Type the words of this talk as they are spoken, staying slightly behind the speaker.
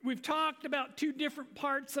we've talked about two different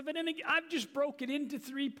parts of it, and I've just broke it into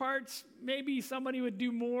three parts. Maybe somebody would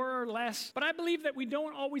do more or less, but I believe that we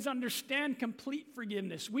don't always understand complete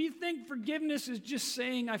forgiveness. We think forgiveness is just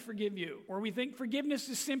saying, I forgive you, or we think forgiveness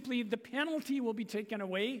is simply the penalty will be taken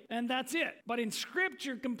away, and that's it. But in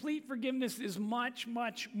Scripture, complete forgiveness is much,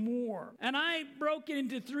 much more. And I broke it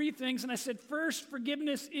into three things, and I said, first,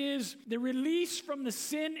 forgiveness is the release from the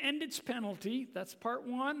sin and its penalty. That's part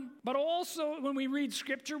one. But also, when we read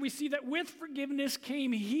Scripture, we see that with forgiveness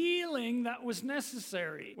came healing that was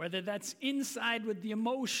necessary, whether that's inside with the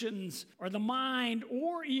emotions or the mind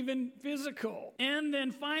or even physical. And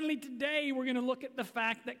then finally today we're going to look at the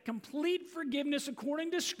fact that complete forgiveness according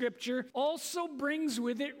to Scripture also brings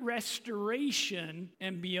with it restoration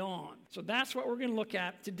and beyond. So that's what we're going to look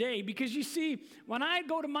at today, because you see, when I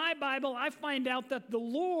go to my Bible, I find out that the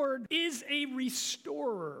Lord is a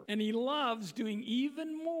restorer, and He loves doing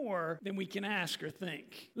even more than we can ask or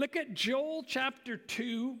think. Look at Joel chapter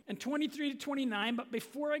 2 and 23 to 29, but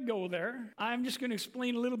before I go there, I'm just going to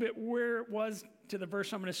explain a little bit where it was to the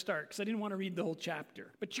verse I'm going to start, because I didn't want to read the whole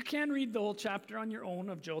chapter. But you can read the whole chapter on your own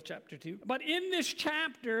of Joel chapter 2. But in this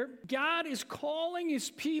chapter, God is calling His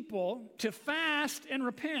people to fast and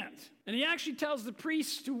repent. And He actually tells the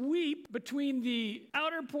priests to weep between the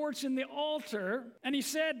outer porch and the altar. And He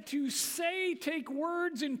said to take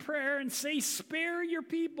words in prayer and say, spare your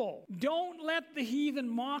people. Don't let the heathen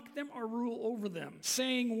mock them or rule over them,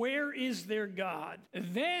 saying, where is their God?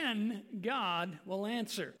 Then God will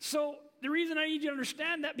answer. So the reason I need you to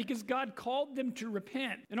understand that, because God called them to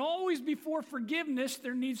repent. And always before forgiveness,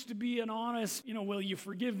 there needs to be an honest, will you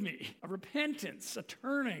forgive me? A repentance, a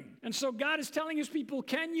turning. And so God is telling His people,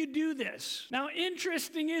 can you do this? Now,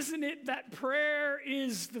 interesting, isn't it, that prayer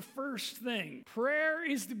is the first thing. Prayer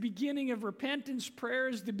is the beginning of repentance. Prayer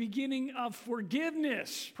is the beginning of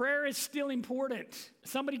forgiveness. Prayer is still important.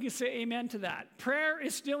 Somebody can say amen to that. Prayer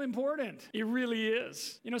is still important. It really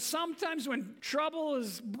is. Sometimes when trouble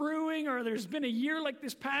is brewing, or there's been a year like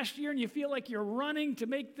this past year and you feel like you're running to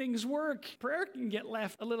make things work, prayer can get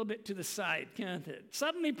left a little bit to the side, can't it?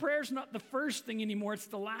 Suddenly prayer's not the first thing anymore. It's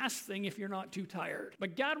the last thing if you're not too tired.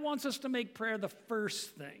 But God wants us to make prayer the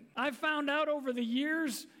first thing. I've found out over the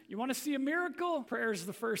years, you want to see a miracle? Prayer is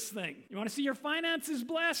the first thing. You want to see your finances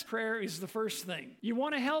blessed? Prayer is the first thing. You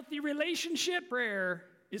want a healthy relationship? Prayer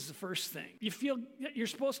is the first thing. You feel that you're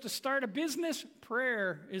supposed to start a business?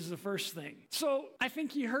 Prayer is the first thing. So I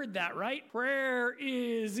think you heard that, right? Prayer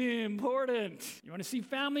is important. You want to see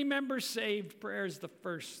family members saved? Prayer is the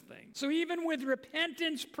first thing. So even with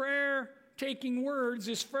repentance, prayer, taking words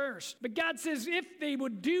is first. But God says if they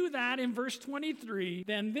would do that in verse 23,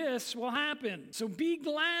 then this will happen. So be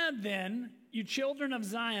glad then, you children of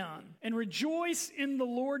Zion, and rejoice in the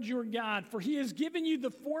Lord your God, for He has given you the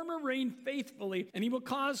former rain faithfully, and He will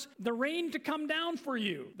cause the rain to come down for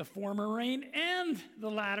you, the former rain and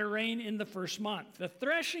the latter rain in the first month. The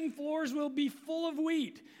threshing floors will be full of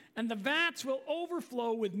wheat, and the vats will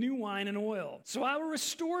overflow with new wine and oil. So I will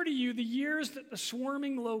restore to you the years that the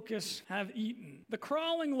swarming locusts have eaten, the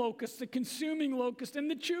crawling locust, the consuming locust,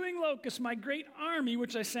 and the chewing locust, my great army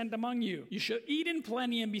which I sent among you. You shall eat in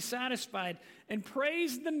plenty and be satisfied, and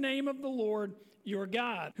praise the name of the Lord your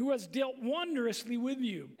God, who has dealt wondrously with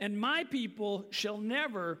you, and my people shall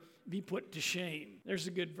never be put to shame. There's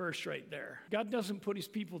a good verse right there. God doesn't put His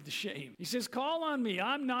people to shame. He says, call on me.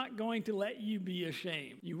 I'm not going to let you be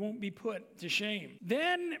ashamed. You won't be put to shame.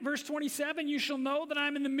 Then, verse 27, you shall know that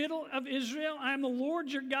I'm in the middle of Israel. I am the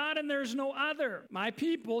Lord your God, and there's no other. My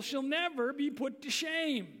people shall never be put to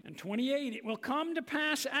shame. And 28, it will come to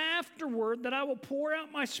pass afterward that I will pour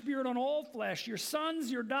out my Spirit on all flesh. Your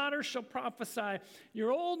sons, your daughters shall prophesy.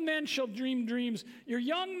 Your old men shall dream dreams. Your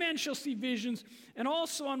young men shall see visions. And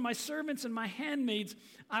also on my servants and my handmaids,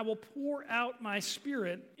 I will pour out my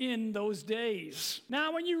Spirit in those days.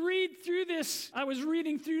 Now, when you read through this, I was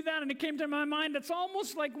reading through that and it came to my mind, it's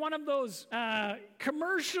almost like one of those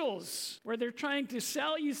commercials where they're trying to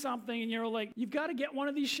sell you something and you're like, you've got to get one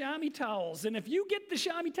of these chamois towels. And if you get the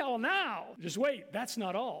chamois towel now, just wait, that's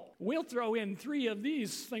not all. We'll throw in 3 of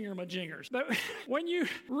these thingamajingers. But when you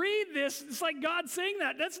read this, it's like God saying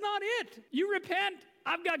that. That's not it. You repent.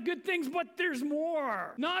 I've got good things, but there's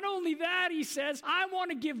more. Not only that, he says, I want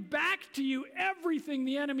to give back to you everything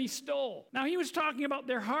the enemy stole. Now, he was talking about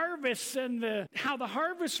their harvests and how the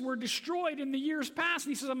harvests were destroyed in the years past,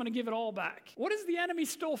 and he says, I'm going to give it all back. What has the enemy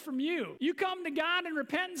stole from you? You come to God in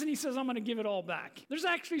repentance, and he says, I'm going to give it all back. There's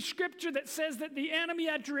actually scripture that says that the enemy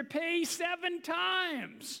had to repay 7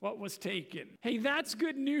 times what was taken. Hey, that's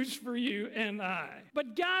good news for you and I.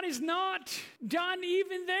 But God is not done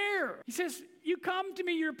even there. He says, you come to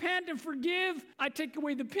me, you repent and forgive, I take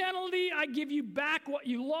away the penalty, I give you back what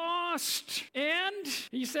you lost. And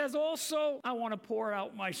he says also, I want to pour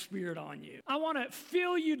out my Spirit on you. I want to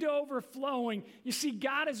fill you to overflowing. You see,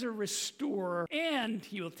 God is a restorer, and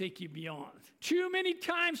he will take you beyond. Too many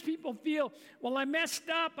times people feel, well, I messed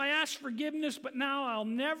up, I asked forgiveness, but now I'll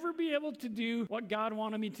never be able to do what God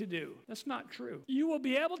wanted me to do. That's not true. You will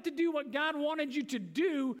be able to do what God wanted you to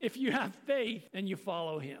do if you have faith and you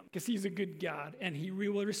follow him, because he's a good God, and he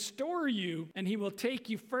will restore you, and he will take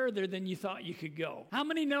you further than you thought you could go. How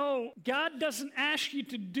many know God doesn't ask you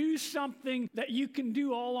to do something that you can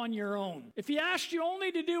do all on your own? If he asked you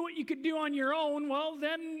only to do what you could do on your own, well,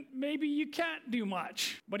 then maybe you can't do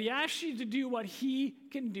much. But he asks you to do what he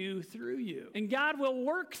can do through you. And God will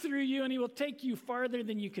work through you, and he will take you farther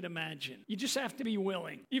than you could imagine. You just have to be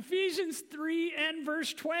willing. Ephesians 3 and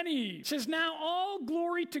verse 20 says, now all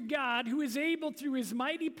glory to God, who is able through his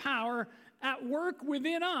mighty power at work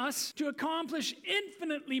within us to accomplish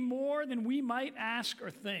infinitely more than we might ask or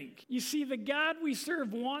think. You see, the God we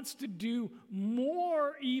serve wants to do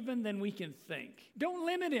more even than we can think. Don't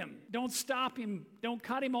limit him. Don't stop him. Don't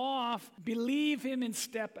cut him off. Believe him and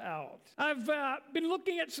step out. I've been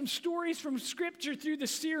looking at some stories from Scripture through the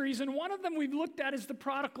series, and one of them we've looked at is the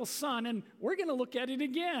prodigal son, and we're going to look at it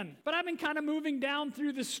again. But I've been kind of moving down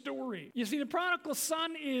through the story. You see, the prodigal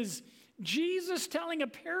son is Jesus telling a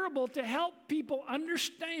parable to help people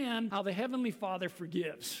understand how the Heavenly Father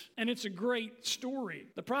forgives. And it's a great story.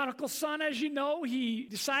 The prodigal son, as you know, he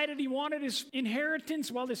decided he wanted his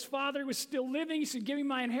inheritance while his father was still living. He said, give me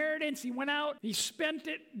my inheritance. He went out, he spent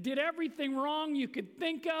it, did everything wrong you could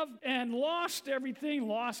think of, and lost everything,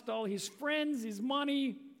 lost all his friends, his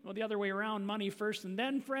money. Well, the other way around, money first and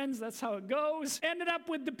then friends. That's how it goes. Ended up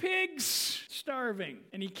with the pigs, starving.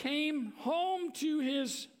 And he came home to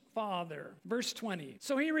his father. Verse 20.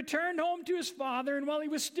 So he returned home to his father, and while he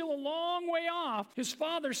was still a long way off, his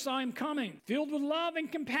father saw him coming. Filled with love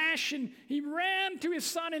and compassion, he ran to his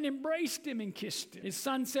son and embraced him and kissed him. His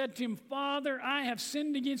son said to him, Father, I have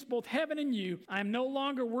sinned against both heaven and you. I am no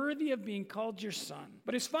longer worthy of being called your son.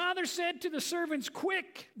 But his father said to the servants,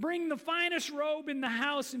 quick, bring the finest robe in the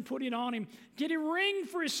house and put it on him. Get a ring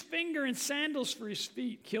for his finger and sandals for his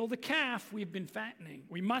feet. Kill the calf we've been fattening.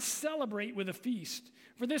 We must celebrate with a feast.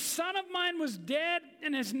 For this son of mine was dead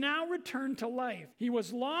and has now returned to life. He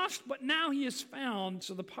was lost, but now he is found.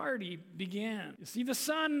 So the party began. You see, the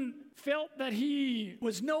son felt that he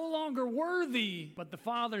was no longer worthy, but the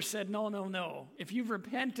father said, no. If you've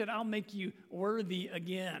repented, I'll make you worthy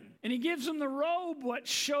again. And he gives him the robe, what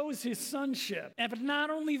shows his sonship. And but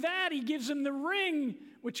not only that, he gives him the ring,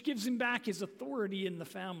 which gives him back his authority in the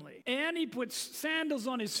family. And he puts sandals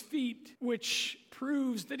on his feet, which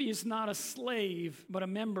proves that he is not a slave, but a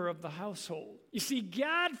member of the household. You see,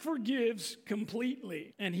 God forgives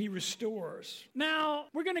completely, and he restores. Now,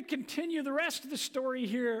 we're going to continue the rest of the story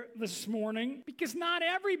here this morning, because not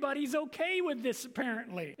everybody's okay with this,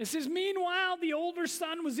 apparently. It says, meanwhile, the older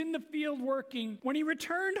son was in the field working. When he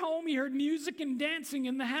returned home, he heard music and dancing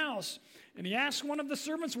in the house. And he asked one of the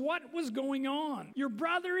servants what was going on. Your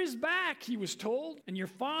brother is back, he was told, and your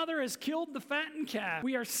father has killed the fattened calf.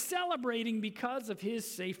 We are celebrating because of his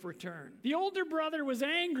safe return. The older brother was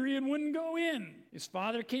angry and wouldn't go in. His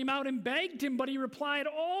father came out and begged him, but he replied,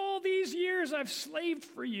 all these years I've slaved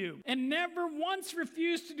for you and never once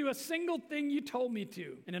refused to do a single thing you told me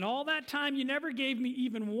to. And in all that time, you never gave me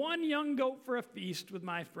even one young goat for a feast with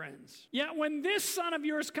my friends. Yet when this son of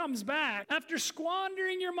yours comes back, after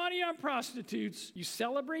squandering your money on prostitutes, you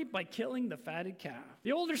celebrate by killing the fatted calf.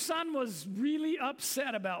 The older son was really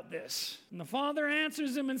upset about this. And the father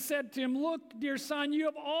answers him and said to him, look, dear son, you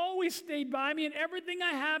have always stayed by me, and everything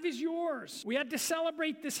I have is yours. We had to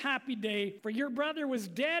celebrate this happy day, for your brother was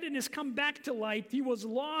dead and has come back to life. He was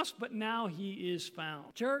lost, but now he is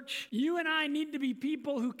found. Church, you and I need to be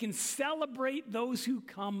people who can celebrate those who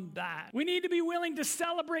come back. We need to be willing to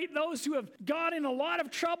celebrate those who have got in a lot of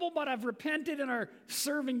trouble but have repented and are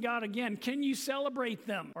serving God again. Can you celebrate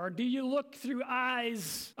them? Or do you look through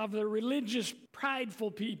eyes of the religious, prideful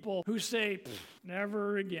people who say,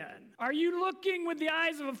 never again? Are you looking with the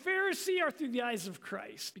eyes of a Pharisee or through the eyes of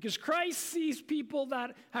Christ? Because Christ sees people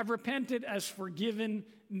that have repented as forgiven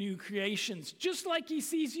new creations, just like he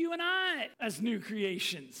sees you and I as new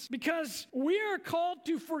creations. Because we are called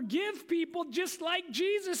to forgive people just like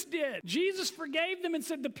Jesus did. Jesus forgave them and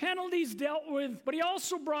said the penalty's dealt with, but he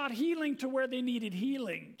also brought healing to where they needed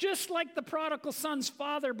healing. Just like the prodigal son's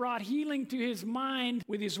father brought healing to his mind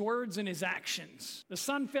with his words and his actions. The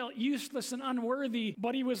son felt useless and unworthy,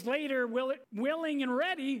 but he was later willing and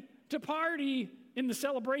ready to party in the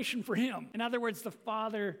celebration for him. In other words, the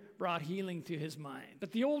father brought healing to his mind.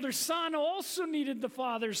 But the older son also needed the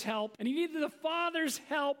father's help, and he needed the father's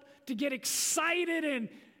help to get excited and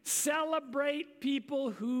celebrate people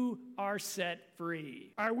who are set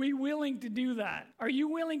free. Are we willing to do that? Are you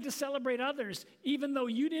willing to celebrate others even though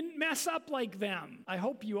you didn't mess up like them? I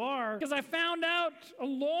hope you are, because I found out a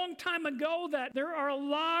long time ago that there are a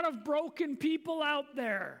lot of broken people out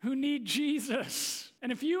there who need Jesus.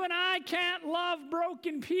 And if you and I can't love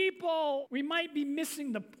broken people, we might be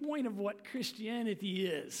missing the point of what Christianity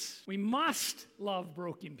is. We must love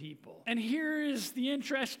broken people. And here is the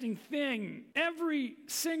interesting thing. Every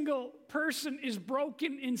single person is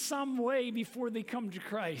broken in some way before they come to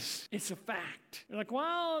Christ. It's a fact. You're like,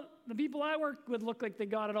 well, the people I work with look like they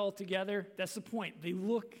got it all together. That's the point. They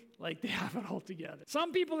look like they have it all together.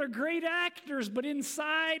 Some people are great actors, but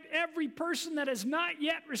inside, every person that has not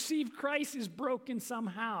yet received Christ is broken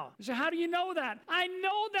somehow. So how do you know that? I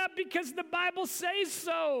know that because the Bible says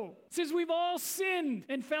so. It says we've all sinned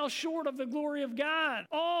and fell short of the glory of God.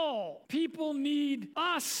 All people need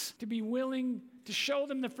us to be willing to show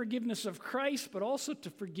them the forgiveness of Christ, but also to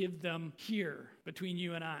forgive them here between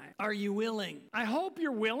you and I. Are you willing? I hope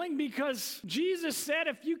you're willing, because Jesus said,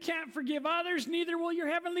 if you can't forgive others, neither will your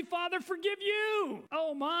heavenly Father forgive you.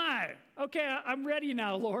 Oh my. Okay, I'm ready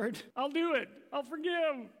now, Lord. I'll do it. I'll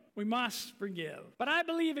forgive. We must forgive. But I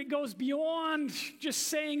believe it goes beyond just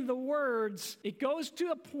saying the words. It goes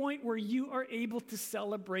to a point where you are able to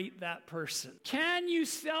celebrate that person. Can you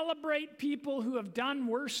celebrate people who have done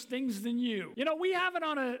worse things than you? You know, we have it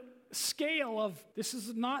on a scale of this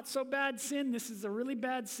is not so bad sin, this is a really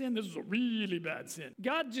bad sin, this is a really bad sin.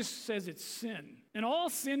 God just says it's sin. And all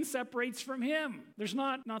sin separates from him. There's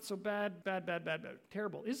not so bad,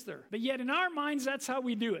 terrible, is there? But yet in our minds, that's how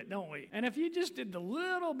we do it, don't we? And if you just did the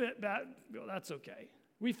little bit bad, well, that's okay.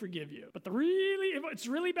 We forgive you. But if it's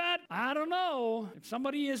really bad, I don't know. If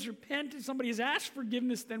somebody has repented, somebody has asked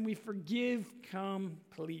forgiveness, then we forgive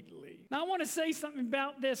completely. Now, I want to say something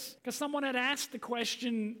about this because someone had asked the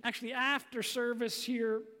question, actually after service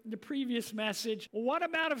here, the previous message. Well, what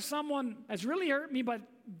about if someone has really hurt me, but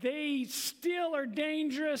they still are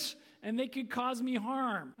dangerous and they could cause me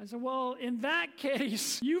harm? I said, well, in that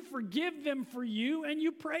case, you forgive them for you and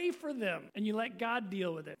you pray for them and you let God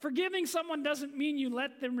deal with it. Forgiving someone doesn't mean you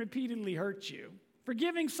let them repeatedly hurt you.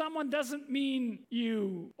 Forgiving someone doesn't mean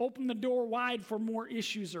you open the door wide for more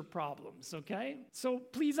issues or problems, okay? So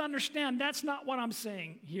please understand, that's not what I'm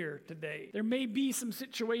saying here today. There may be some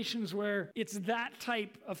situations where it's that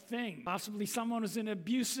type of thing. Possibly someone was in an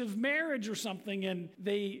abusive marriage or something and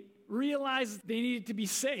they realized they needed to be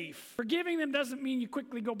safe. Forgiving them doesn't mean you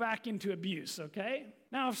quickly go back into abuse, okay?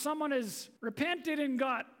 Now, if someone has repented and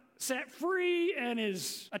got set free and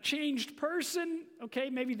is a changed person,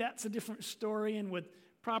 okay, maybe that's a different story, and with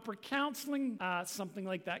proper counseling, something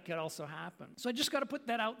like that could also happen. So I just got to put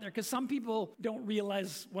that out there because some people don't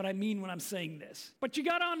realize what I mean when I'm saying this. But you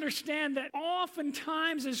got to understand that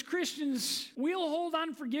oftentimes as Christians, we'll hold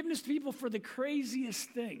unforgiveness to people for the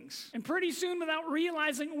craziest things. And pretty soon, without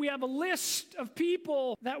realizing, we have a list of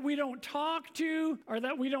people that we don't talk to or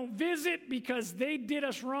that we don't visit because they did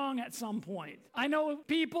us wrong at some point. I know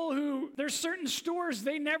people who, there's certain stores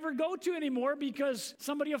they never go to anymore because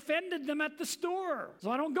somebody offended them at the store. So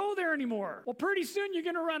I don't go there anymore. Well, pretty soon you're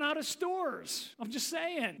going to run out of stores. I'm just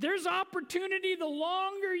saying. There's opportunity. The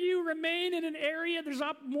longer you remain in an area, there's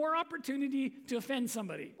more opportunity to offend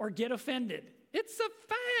somebody or get offended. It's a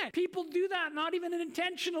fact. People do that, not even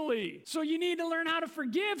intentionally. So you need to learn how to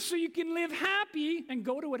forgive so you can live happy and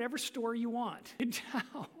go to whatever store you want in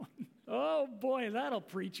town. Oh boy, that'll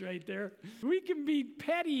preach right there. We can be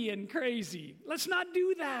petty and crazy. Let's not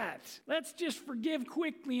do that. Let's just forgive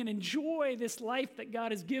quickly and enjoy this life that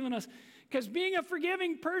God has given us. Because being a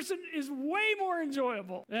forgiving person is way more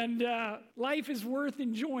enjoyable. And life is worth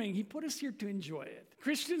enjoying. He put us here to enjoy it.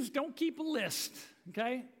 Christians, don't keep a list,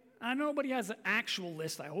 okay? I know nobody has an actual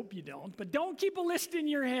list. I hope you don't. But don't keep a list in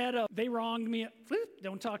your head of, they wronged me.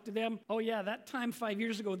 Don't talk to them. Oh, yeah, that time 5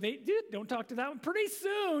 years ago, they did. Don't talk to that one. Pretty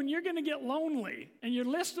soon, you're going to get lonely. And your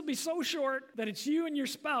list will be so short that it's you and your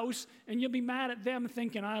spouse, and you'll be mad at them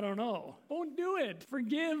thinking, I don't know. Don't do it.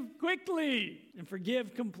 Forgive quickly and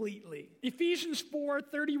forgive completely. Ephesians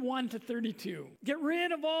 4:31-32. Get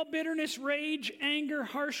rid of all bitterness, rage, anger,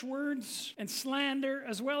 harsh words, and slander,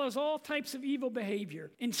 as well as all types of evil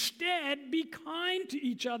behavior. Instead, be kind to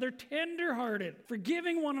each other, tender-hearted,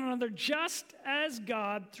 forgiving one another just as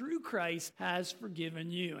God, through Christ, has forgiven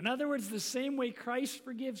you. In other words, the same way Christ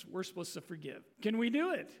forgives, we're supposed to forgive. Can we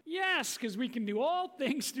do it? Yes, because we can do all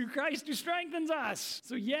things through Christ who strengthens us.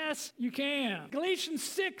 So yes, you can. Galatians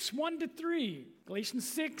 6:1-3. Galatians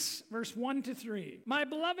 6, verse 1 to 3. My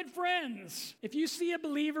beloved friends, if you see a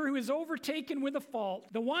believer who is overtaken with a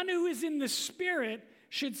fault, the one who is in the Spirit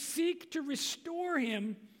should seek to restore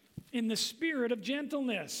him in the spirit of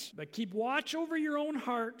gentleness. But keep watch over your own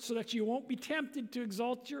heart so that you won't be tempted to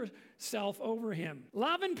exalt yourself over him.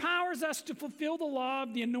 Love empowers us to fulfill the law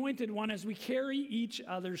of the Anointed One as we carry each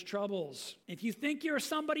other's troubles. If you think you're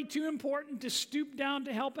somebody too important to stoop down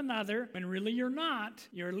to help another, when really you're not,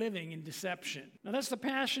 you're living in deception. Now that's the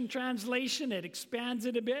Passion Translation. It expands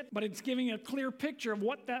it a bit, but it's giving a clear picture of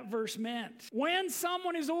what that verse meant. When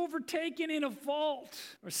someone is overtaken in a fault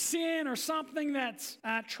or sin or something that's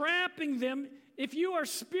trapping them, if you are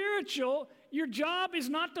spiritual, your job is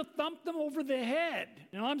not to thump them over the head.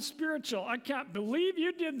 Now, I'm spiritual. I can't believe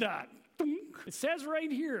you did that. It says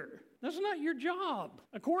right here. That's not your job.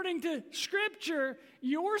 According to Scripture,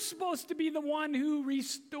 you're supposed to be the one who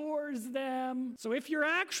restores them. So if you're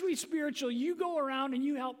actually spiritual, you go around and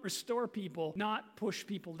you help restore people, not push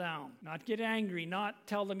people down, not get angry, not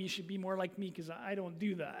tell them you should be more like me because I don't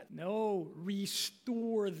do that. No,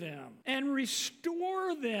 restore them. And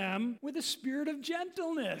restore them with a spirit of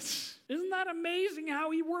gentleness. Isn't that amazing how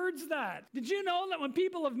he words that? Did you know that when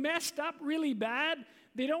people have messed up really bad,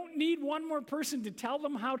 they don't need one more person to tell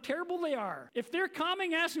them how terrible they are. If they're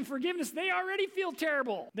coming asking forgiveness, they already feel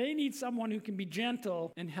terrible. They need someone who can be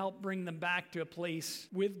gentle and help bring them back to a place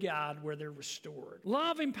with God where they're restored.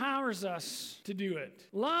 Love empowers us to do it.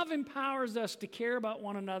 Love empowers us to care about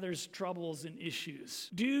one another's troubles and issues.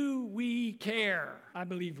 Do we care? I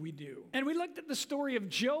believe we do. And we looked at the story of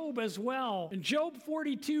Job as well. In Job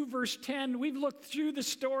 42, verse 10, we've looked through the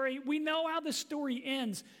story. We know how the story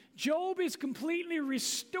ends. Job is completely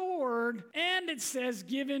restored, and it says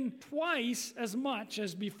given twice as much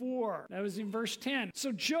as before. That was in verse 10.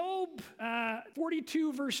 So Job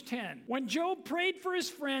 42, verse 10. When Job prayed for his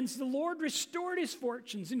friends, the Lord restored his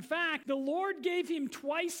fortunes. In fact, the Lord gave him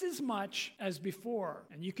twice as much as before.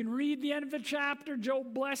 And you can read the end of the chapter.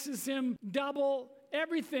 Job blesses him double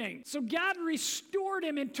everything. So God restored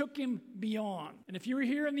him and took him beyond. And if you were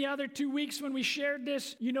here in the other 2 weeks when we shared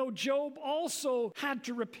this, you know Job also had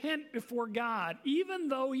to repent before God, even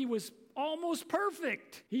though he was almost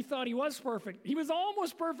perfect. He thought he was perfect. He was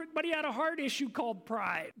almost perfect, but he had a heart issue called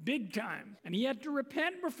pride, big time. And he had to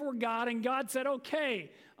repent before God, and God said,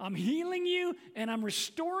 okay, I'm healing you, and I'm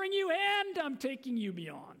restoring you, and I'm taking you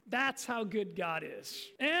beyond. That's how good God is.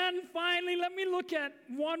 And finally, let me look at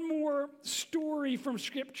one more story from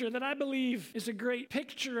Scripture that I believe is a great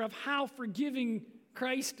picture of how forgiving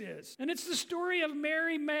Christ is. And it's the story of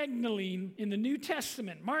Mary Magdalene in the New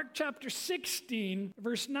Testament. Mark chapter 16,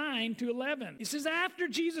 verse 9 to 11. It says, after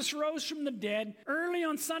Jesus rose from the dead, early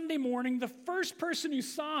on Sunday morning, the first person who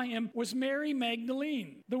saw him was Mary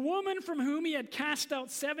Magdalene, the woman from whom he had cast out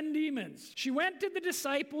 7 demons. She went to the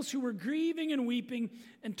disciples who were grieving and weeping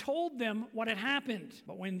and told them what had happened.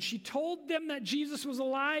 But when she told them that Jesus was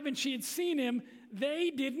alive and she had seen him,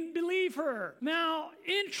 they didn't believe her. Now,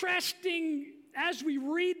 interesting. As we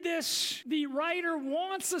read this, the writer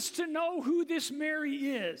wants us to know who this Mary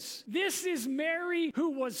is. This is Mary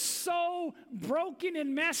who was so broken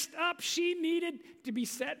and messed up, she needed to be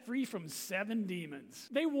set free from 7 demons.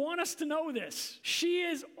 They want us to know this. She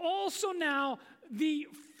is also now the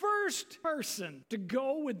first person to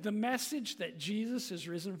go with the message that Jesus has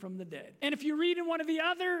risen from the dead. And if you read in one of the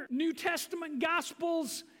other New Testament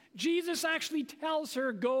Gospels, Jesus actually tells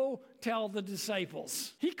her, go tell the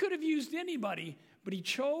disciples. He could have used anybody, but he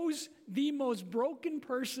chose the most broken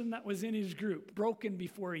person that was in his group, broken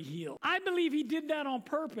before he healed. I believe he did that on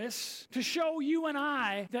purpose to show you and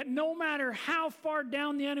I that no matter how far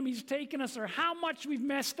down the enemy's taken us or how much we've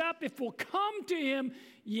messed up, if we'll come to him,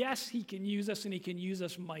 yes, he can use us, and he can use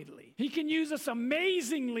us mightily. He can use us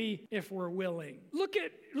amazingly if we're willing. Look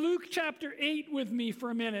at Luke chapter 8 with me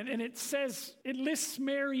for a minute, and it says, it lists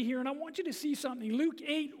Mary here, and I want you to see something. Luke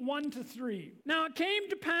 8, 1 to 3. Now it came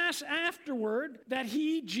to pass afterward that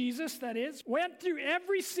he, Jesus that is, went through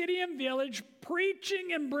every city and village,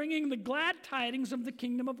 preaching and bringing the glad tidings of the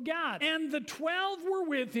kingdom of God. And the 12 were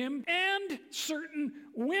with him, and certain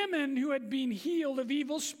women who had been healed of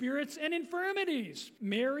evil spirits and infirmities.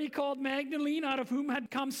 Mary called Magdalene, out of whom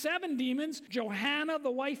had come 7 demons, Johanna,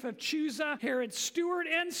 the wife of Chuza, Herod's steward,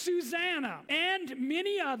 and Susanna, and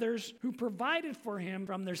many others who provided for him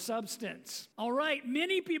from their substance. All right,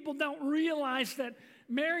 many people don't realize that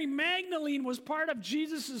Mary Magdalene was part of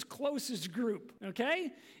Jesus' closest group,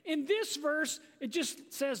 okay? In this verse, it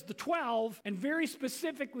just says the 12 and very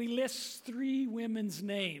specifically lists 3 women's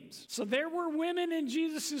names. So there were women in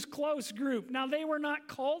Jesus' close group. Now, they were not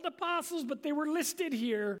called apostles, but they were listed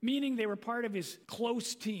here, meaning they were part of his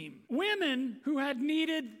close team. Women who had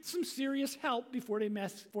needed some serious help before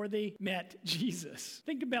they met Jesus.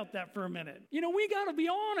 Think about that for a minute. You know, we got to be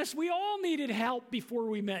honest. We all needed help before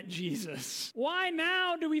we met Jesus. Why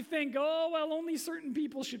now do we think, oh, well, only certain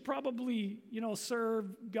people should probably,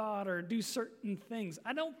 serve God or do certain things?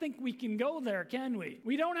 I don't think we can go there, can we?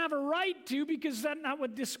 We don't have a right to, because that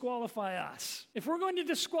would disqualify us. If we're going to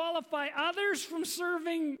disqualify others from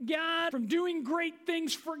serving God, from doing great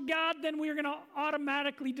things for God, then we're going to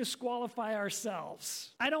automatically disqualify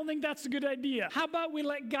ourselves. I don't think that's a good idea. How about we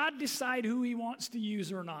let God decide who he wants to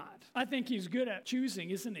use or not? I think he's good at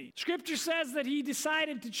choosing, isn't he? Scripture says that he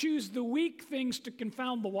decided to choose the weak things to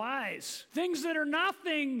confound the wise. Things that are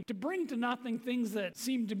nothing to bring to nothing things that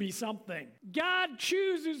seem to be something. God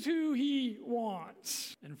chooses who he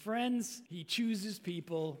wants. And friends, he chooses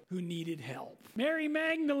people who needed help. Mary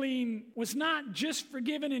Magdalene was not just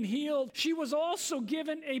forgiven and healed. She was also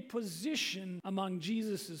given a position among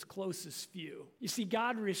Jesus' closest few. You see,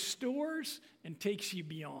 God restores and takes you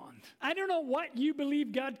beyond. I don't know what you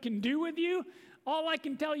believe God can do with you. All I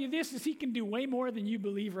can tell you this is he can do way more than you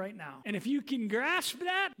believe right now. And if you can grasp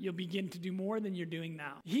that, you'll begin to do more than you're doing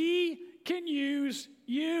now. He can use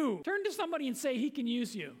you. Turn to somebody and say, he can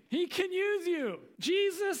use you. He can use you.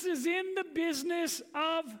 Jesus is in the business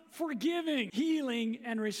of forgiving, healing,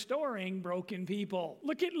 and restoring broken people.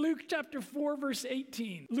 Look at Luke chapter 4, verse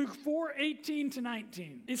 18. Luke 4, 18 to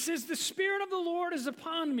 19. It says, the Spirit of the Lord is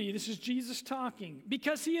upon me. This is Jesus talking.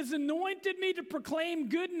 Because he has anointed me to proclaim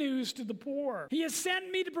good news to the poor. He has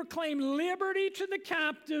sent me to proclaim liberty to the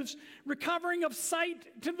captives, recovering of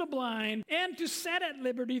sight to the blind, and to set at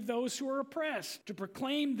liberty those who are oppressed, to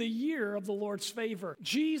proclaim the year of the Lord's favor.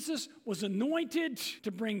 Jesus was anointed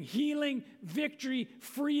to bring healing, victory,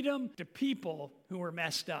 freedom to people who were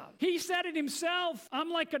messed up. He said it himself, I'm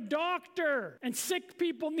like a doctor, and sick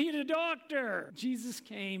people need a doctor. Jesus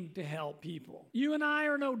came to help people. You and I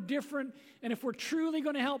are no different, and if we're truly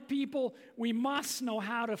going to help people, we must know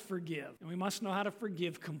how to forgive, and we must know how to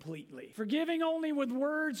forgive completely. Forgiving only with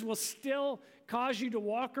words will still cause you to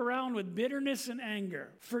walk around with bitterness and anger.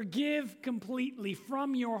 Forgive completely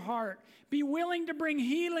from your heart. Be willing to bring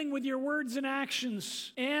healing with your words and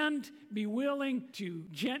actions, and be willing to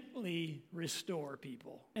gently restore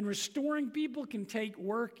people. And restoring people can take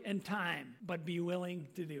work and time, but be willing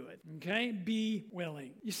to do it. Okay? Be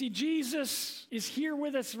willing. You see, Jesus is here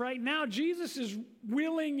with us right now. Jesus is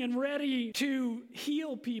willing and ready to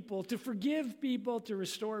heal people, to forgive people, to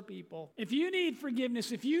restore people. If you need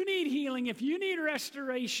forgiveness, if you need healing, if you need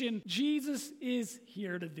restoration, Jesus is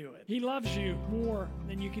here to do it. He loves you more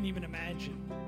than you can even imagine.